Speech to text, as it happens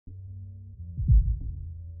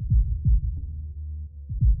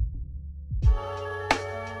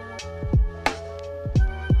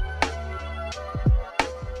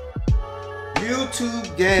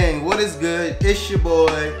YouTube gang, what is good? It's your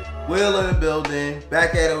boy Will in the building,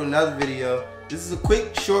 back at it with another video. This is a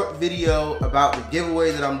quick short video about the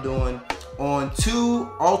giveaway that I'm doing on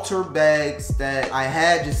 2 Altura bags that I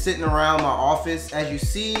had just sitting around my office. As you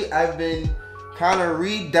see, I've been kind of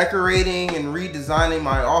redecorating and redesigning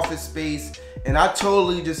my office space, and I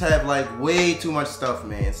totally just have like way too much stuff,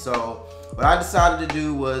 man. So what I decided to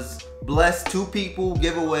do was bless 2 people,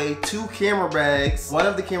 give away 2 camera bags. One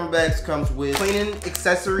of the camera bags comes with cleaning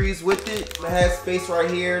accessories with it. It has space right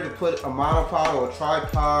here to put a monopod or a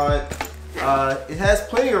tripod. It has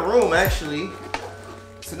plenty of room actually.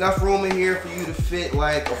 It's enough room in here for you to fit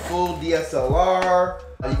like a full DSLR.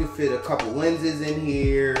 You can fit a couple lenses in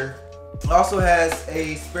here. It also has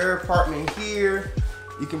a spare compartment here.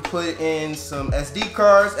 You can put in some SD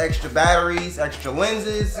cards, extra batteries, extra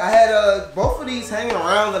lenses. I had both of these hanging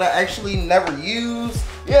around that I actually never used.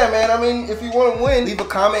 Yeah, man, I mean, if you want to win, leave a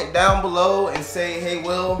comment down below and say, hey,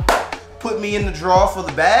 Will, put me in the draw for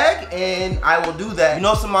the bag, and I will do that. You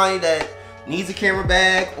know somebody that needs a camera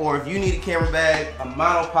bag, or if you need a camera bag, a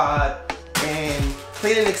monopod, and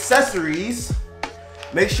cleaning accessories,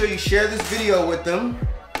 make sure you share this video with them.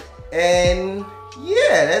 And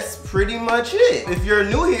yeah, that's pretty much it. If you're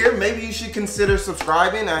new here, maybe you should consider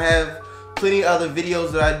subscribing. I have plenty of other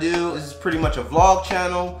videos that I do. This is pretty much a vlog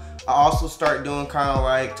channel. I also start doing kind of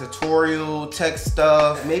like tutorial tech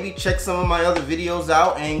stuff. Maybe check some of my other videos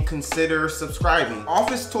out and consider subscribing.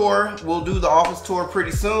 Office tour, we'll do the office tour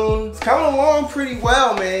pretty soon. It's coming along pretty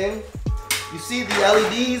well, man. You see the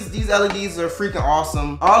LEDs? These LEDs are freaking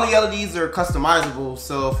awesome. All the LEDs are customizable.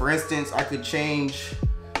 So for instance, I could change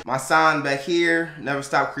my sign back here, never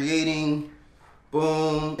stop creating,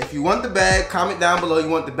 boom. If you want the bag, comment down below you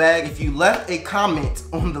want the bag. If you left a comment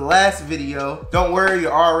on the last video, don't worry,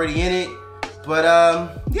 you're already in it. But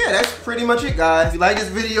yeah, that's pretty much it, guys. If you like this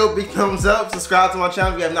video, big thumbs up, subscribe to my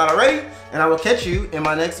channel if you have not already, and I will catch you in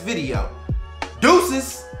my next video.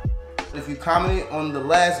 Deuces! If you commented on the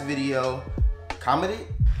last video, it's kind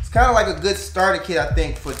of like a good starter kit, I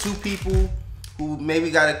think, for 2 people who maybe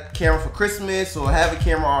got a camera for Christmas or have a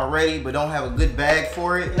camera already but don't have a good bag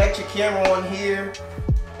for it. Connect your camera on here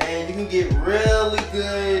and you can get really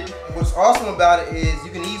good. What's awesome about it is you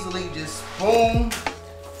can easily just boom,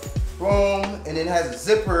 boom, and it has a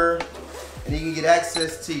zipper and you can get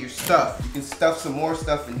access to your stuff. You can stuff some more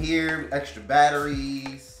stuff in here, extra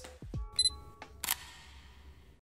batteries.